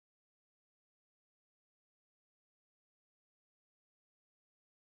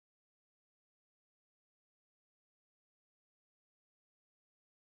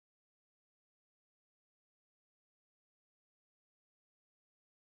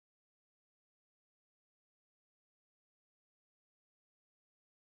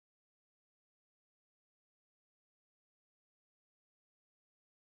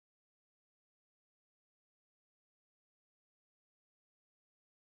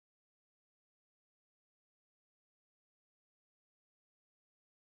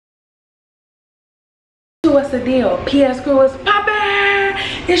YouTube, what's the deal? PS Crew is poppin'.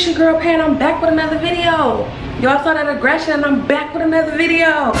 It's your girl Pan. I'm back with another video. Y'all saw that aggression and I'm back with another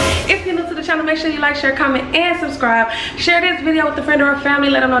video. If you're new to the channel, make sure you like, share, comment, and subscribe. Share this video with a friend or a family.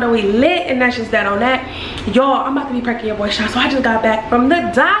 Let them know that we lit, and that's just that on that. Y'all, I'm about to be pranking your boy Shawn. So I just got back from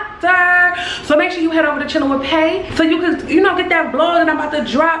the doctor. So make sure you head over to channel with Pay so you can, get that vlog that I'm about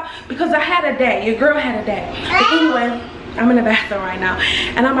to drop, because I had a day. Your girl had a day. But anyway, I'm in the bathroom right now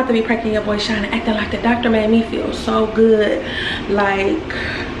and I'm about to be pranking your boy Shawn and acting like the doctor made me feel so good. Like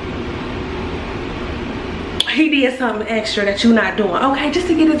he did something extra that you not doing, okay, just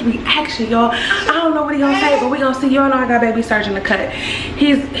to get his reaction, y'all. I don't know what he gonna say, but we gonna see. Y'all know I got baby surgeon to cut.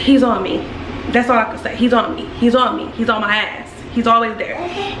 He's on me. That's all I can say. He's on me. He's on me. He's on my ass. He's always there.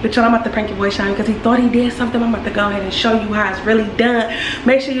 But y'all, I'm about to prank your boy Shawn because he thought he did something. I'm about to go ahead and show you how it's really done.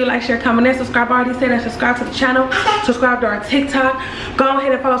 Make sure you like, share, comment, and subscribe. I already said that. Subscribe to the channel. Subscribe to our TikTok. Go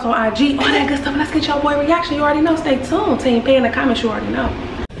ahead and follow us on IG. All that good stuff. Let's get your boy reaction. You already know. Stay tuned. Team Pay in the comments. You already know.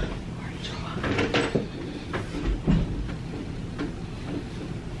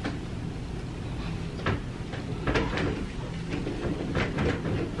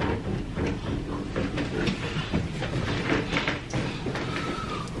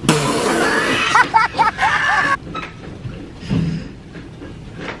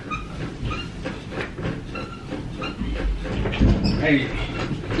 Hey.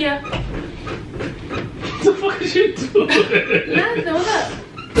 Yeah. What the fuck is you doing? Nothing. What's up?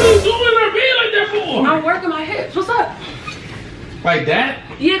 What are you doing in our bed like that for? I'm working my hips. What's up? Like that?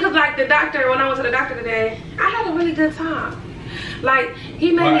 Yeah, because like the doctor, when I went to the doctor today, I had a really good time. Like,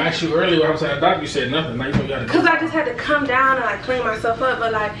 he made I me... asked you earlier when I was at the doctor, you said nothing. Now you got to. Because I just had to come down and like clean myself up.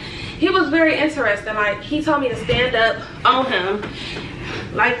 But like, he was very interesting. Like, he told me to stand up on him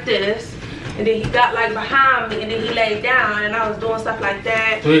like this. And then he got like behind me and then he laid down and I was doing stuff like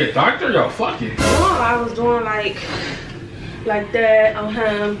that. So you're a doctor? Y'all fucking. No, I was doing like that on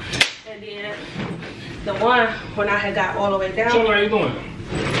him. And then the one when I had got all the way down. So how you doing?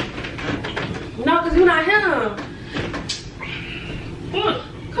 No, because you're not him. What?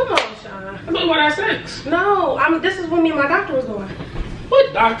 Come on, Shawn. I thought you had sex. No, this is what me and my doctor was doing.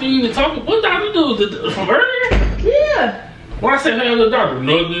 What doctor you even talking? What doctor do? From earlier? Yeah. When I said, hey, the doctor,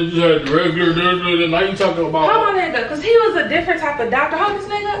 no, this is regular, now you talking about. Hold my leg up, because he was a different type of doctor. Hold this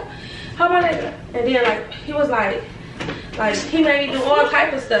leg up. Hold my leg up. And then, like, he was like, he made me do all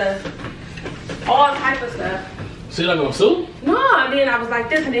type of stuff. All type of stuff. So you like gonna sue? No, and then I was like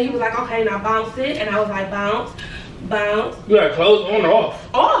this, and then he was like, okay, now bounce it. And I was like, bounce, bounce. You got clothes on or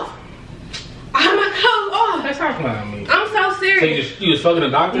off? Off. I had my clothes off. That's how I mean. I'm so serious. So you was fucking a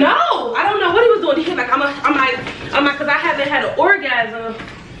doctor? No, I don't know what he was doing. He was like, I'm like, because I haven't had an orgasm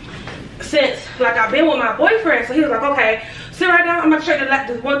since, like, I've been with my boyfriend. So he was like, okay, sit right down. I'm going to show you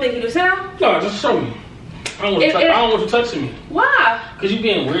this one thing. You do sit down? No, just show me. I don't want you touching me. Why? Because you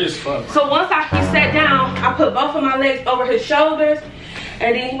being weird as fuck. So once he sat down, I put both of my legs over his shoulders.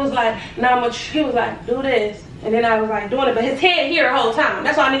 And then he was like, he was like, do this. And then I was like doing it, but his head here the whole time.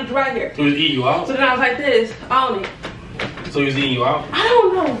 That's why I needed right here. So he was eating you out? So then I was like this, on it. So he was eating you out? I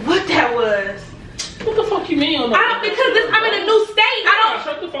don't know what that was. What the fuck you mean? Because I'm in a new state.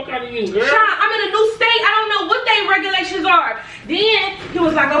 Shut the fuck out of you, girl. Shawn, I'm in a new state. I don't know what they regulations are. Then he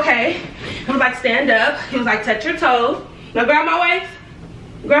was like, okay. He was like, stand up. He was like, touch your toes. Now grab my waist.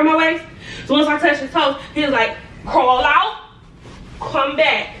 Grab my waist. So once I touched his toes, he was like, crawl out, come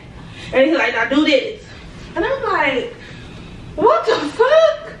back. And he's like, now do this. And I'm like, what the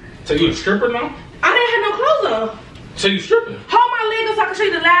fuck? So you a stripper now? I didn't have no clothes on. So you stripping? Hold my leg up so I can show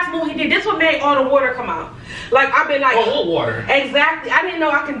you the last move he did. This what made all the water come out. Like, I've been like... Oh, what water? Exactly. I didn't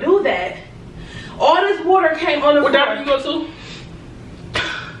know I can do that. All this water came on the floor. What doctor you go to?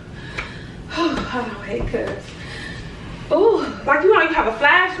 Hold on, wait, cuz... Ooh, like, you have a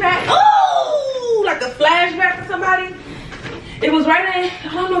flashback? Ooh, like a flashback to somebody. It was right in...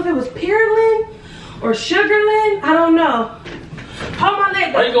 I don't know if it was Pearland or Sugarland. I don't know. Hold my leg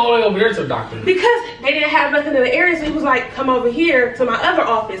up. Why you go all the way over there to the doctor? Because they didn't have nothing in the area, so he was like, come over here to my other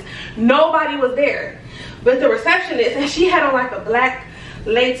office. Nobody was there. But the receptionist, and she had on like a black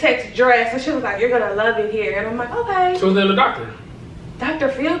latex dress, and she was like, you're gonna love it here. And I'm like, okay. So then the doctor? Dr.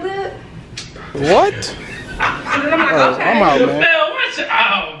 Feelgood? What? And then I'm like, okay. I'm out, man. Phil, watch it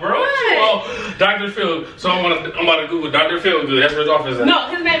out, bro. Well, Dr. Phil. So I'm about to Google Dr. Feelgood. That's where his office is. No,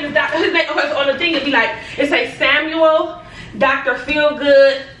 his name is Dr. Okay, so on the thing it'd be like, it say Samuel Dr.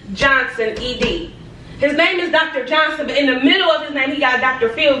 Feelgood Johnson, ED. His name is Dr. Johnson, but in the middle of his name, he got Dr.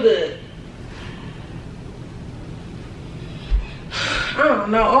 Feelgood. I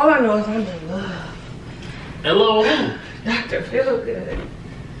don't know. All I know is I'm in love. Hello, who? Dr. Feelgood.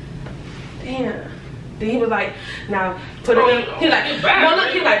 Damn. Then he was like, now put him in. He like, no, look,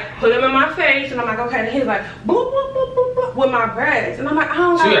 he like, put him in my face. And I'm like, okay. And he's like, boop, boop, boop, boop, boop, with my breasts. And I'm like, I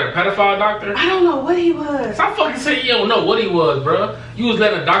don't know. So you got a pedophile doctor? I don't know what he was. Stop fucking saying you don't know what he was, bro. You was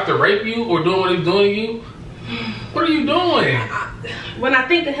letting a doctor rape you or doing what he was doing to you? What are you doing? When I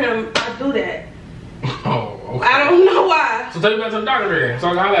think of him, I do that. Oh, okay. I don't know why. So take me back to the doctor then. So I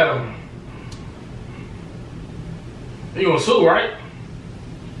can holler at him. You gonna sue, right?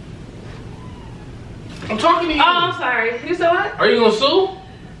 I'm talking to you. Oh, I'm sorry. You said what? Are you gonna sue?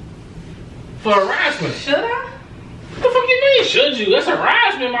 For harassment. Should I? What the fuck you mean, should you? That's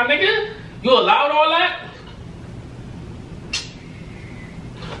harassment, my nigga. You allowed all that?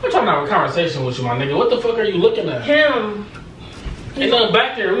 I'm trying to have a conversation with you, my nigga. What the fuck are you looking at? Him. Ain't nothing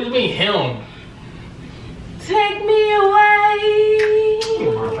back there. What do you mean, him? Take me away.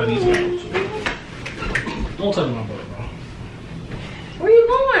 Don't tell me my brother, bro. Where you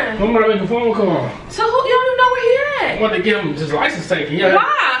going? I'm gonna make a phone call. So who? You don't even know where he I at? want to get him his license taken. Yeah.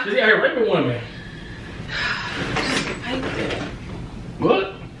 Why? He's out here raping women. I liked it.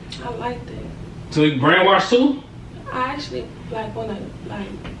 What? I liked it. So you brainwashed too? I actually like wanna like.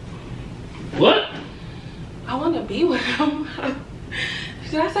 What? I wanna be with him.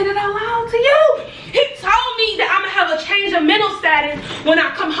 Did I say that out loud to you? He told me that I'm gonna have a change of mental status when I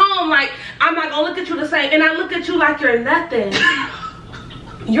come home. Like, I'm not gonna look at you the same. And I look at you like you're nothing.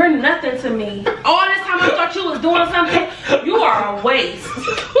 You're nothing to me. All this time I thought you was doing something. You are a waste.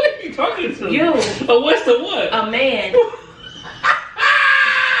 What are you talking to? You. A waste of what? A man.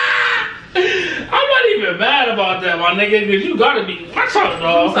 I'm not even mad about that, my nigga, because you gotta be. Watch out,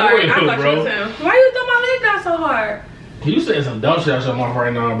 dog. I'm sorry. I thought bro. you was him. Why you throw my leg down so hard? You saying some dumb shit out your mouth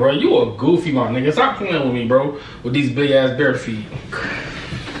right now, bro. You a goofy, my nigga. Stop playing with me, bro. With these big ass bare feet.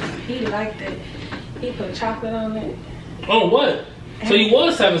 He liked it. He put chocolate on it. Oh, what? So you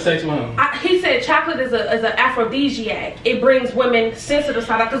was having sex with him? He said chocolate is an aphrodisiac. It brings women sensitive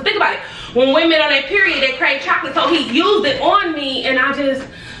side out. Because think about it. When women on their period, they crave chocolate. So he used it on me, and I just,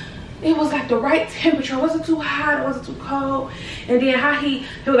 it was like the right temperature. It wasn't too hot. It wasn't too cold. And then how he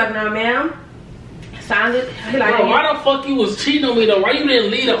was like, nah, ma'am. Signed it. He like, bro, why the fuck you was cheating on me, though? Why you didn't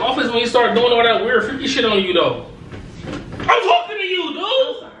leave the office when you started doing all that weird freaky shit on you, though? I'm talking to you, dude.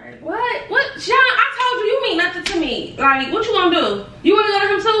 I'm sorry. What? Shawn, I told you, you mean nothing to me. Like, what you gonna do? You wanna go to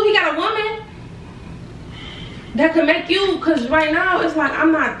him too? He got a woman that could make you, because right now, it's like,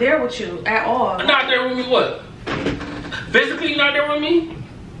 I'm not there with you at all. Not there with me what? Physically, you not there with me?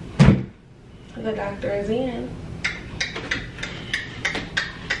 The doctor is in.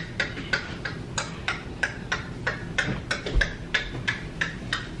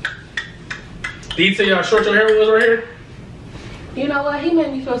 Did he tell you how short your hair was right here? You know what? He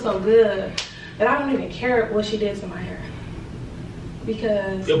made me feel so good that I don't even care what she did to my hair.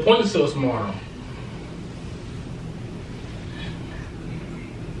 Because your point is so small.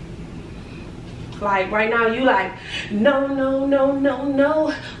 like right now you like, no, no, no, no,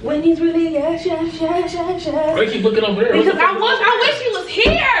 no. When he's really yes, yes, yes, yes, yes. Why you keep looking over there? Because I wish he was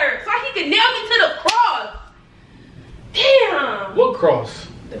here so he could nail me to the cross. Damn. What cross?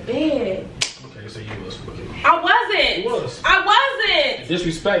 The bed. Okay, so you was fucking. I wasn't. You was. I wasn't.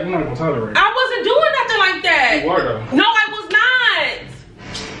 Disrespect, I'm not gonna tolerate. I wasn't doing nothing like that. You are though. No, I was not.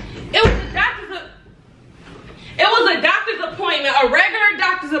 It was a doctor's appointment, a regular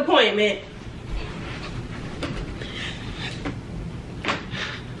doctor's appointment.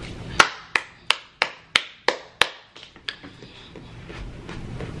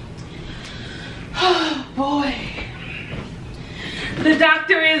 Oh boy. The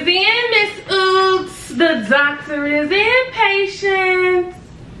doctor is in, Miss Oops. The doctor is in, patient.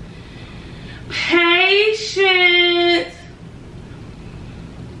 Patient.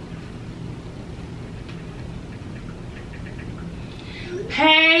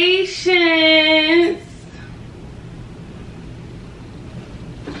 Patience.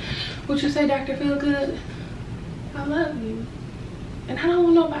 Would you say, Dr. Feelgood? I love you. And I don't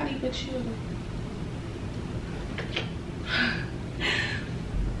want nobody but you.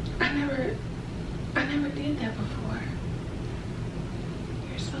 I never did that before.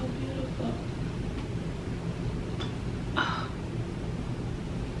 You're so beautiful. Oh.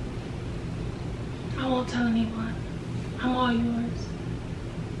 I won't tell anyone. I'm all yours.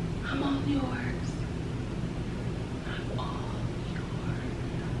 I'm all yours. I'm all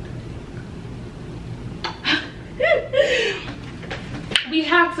yours. We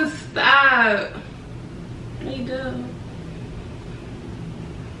have to stop. We do.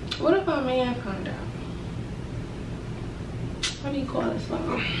 What if our man found out? What do you call this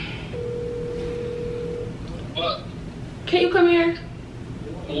phone? What? Can you come here?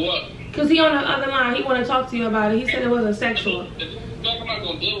 What? Cause he on the other line. He want to talk to you about it. He said it wasn't sexual. I'm not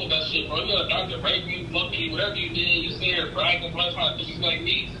gonna deal with that shit, bro. You got a doctor rape you, fuck you, whatever you did. You sit here bragging, bro. Trying to disrespect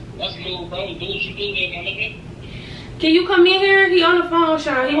me. That's cool, bro. Do what you do, then, my nigga. Can you come in here? He on the phone,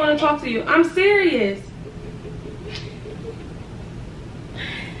 Shawn. He want to talk to you. I'm serious.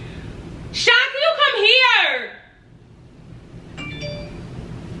 Shawn, can you come here?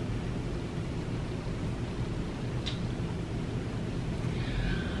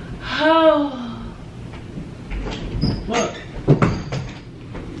 Oh. What?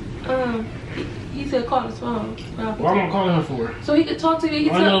 He said call his phone. What am I calling him for? So he could talk to you.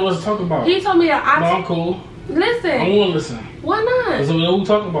 I don't know what to talk about. He told me that No, I'm cool. Listen. I don't want to listen. Why not? So what we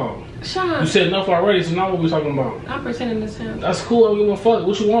talking about? Shawn. You said enough already, so now what we talking about? I'm pretending it's him. That's cool. I don't give a fuck.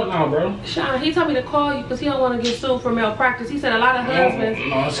 What you want now, bro? Shawn, he told me to call you because he don't want to get sued for malpractice. He said a lot of husbands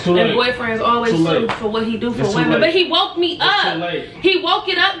and boyfriends always sued for what he do for women. But he woke me up. He woke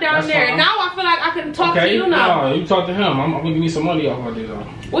it up down there. And now I feel like I can talk to you now. No, you talk to him. I'm gonna give me some money off of this though.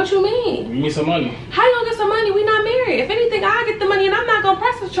 What you mean? Give me some money. How you gonna get some money? We not married. If anything, I get the money and I'm not gonna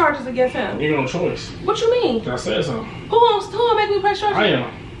press the charges against him. You got no choice. What you mean? I said so. Who will make me press charges? I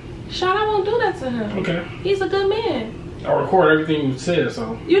am. Shawn, I won't do that to him. Okay. He's a good man. I record everything you said,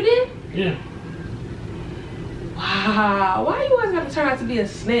 so. You did? Yeah. Wow. Why you always gotta turn out to be a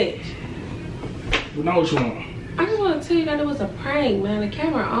snitch? You know what you want. I just want to tell you that it was a prank, man. The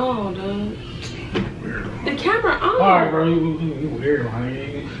camera on, dude. The camera on. Alright, bro. You weird,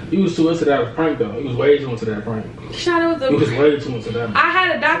 honey. You was too into that prank, though. You was way too into that prank. Shawn, it was You was way too into that. I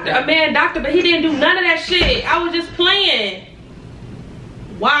had a man doctor, but he didn't do none of that shit. I was just playing.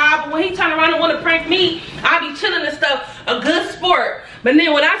 Wow, but when he turned around and want to prank me, I be chilling and stuff, a good sport. But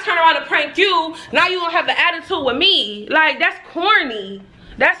then when I turn around and prank you, now you gonna have the attitude with me. Like, that's corny.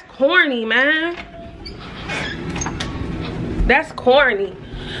 That's corny, man. That's corny.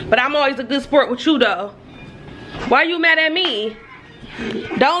 But I'm always a good sport with you, though. Why you mad at me?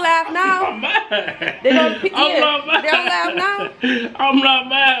 Don't laugh now. I'm mad. They don't, I'm not mad. Don't laugh now. I'm not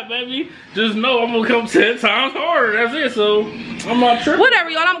mad, baby. Just know I'm gonna come 10 times harder. That's it. So I'm not tripping. Whatever,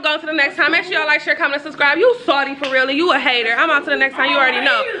 y'all. I'm going to the next time. Make sure y'all like, share, comment, and subscribe. You salty for real, and you a hater. I'm on to the next time. You already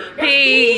know. Peace.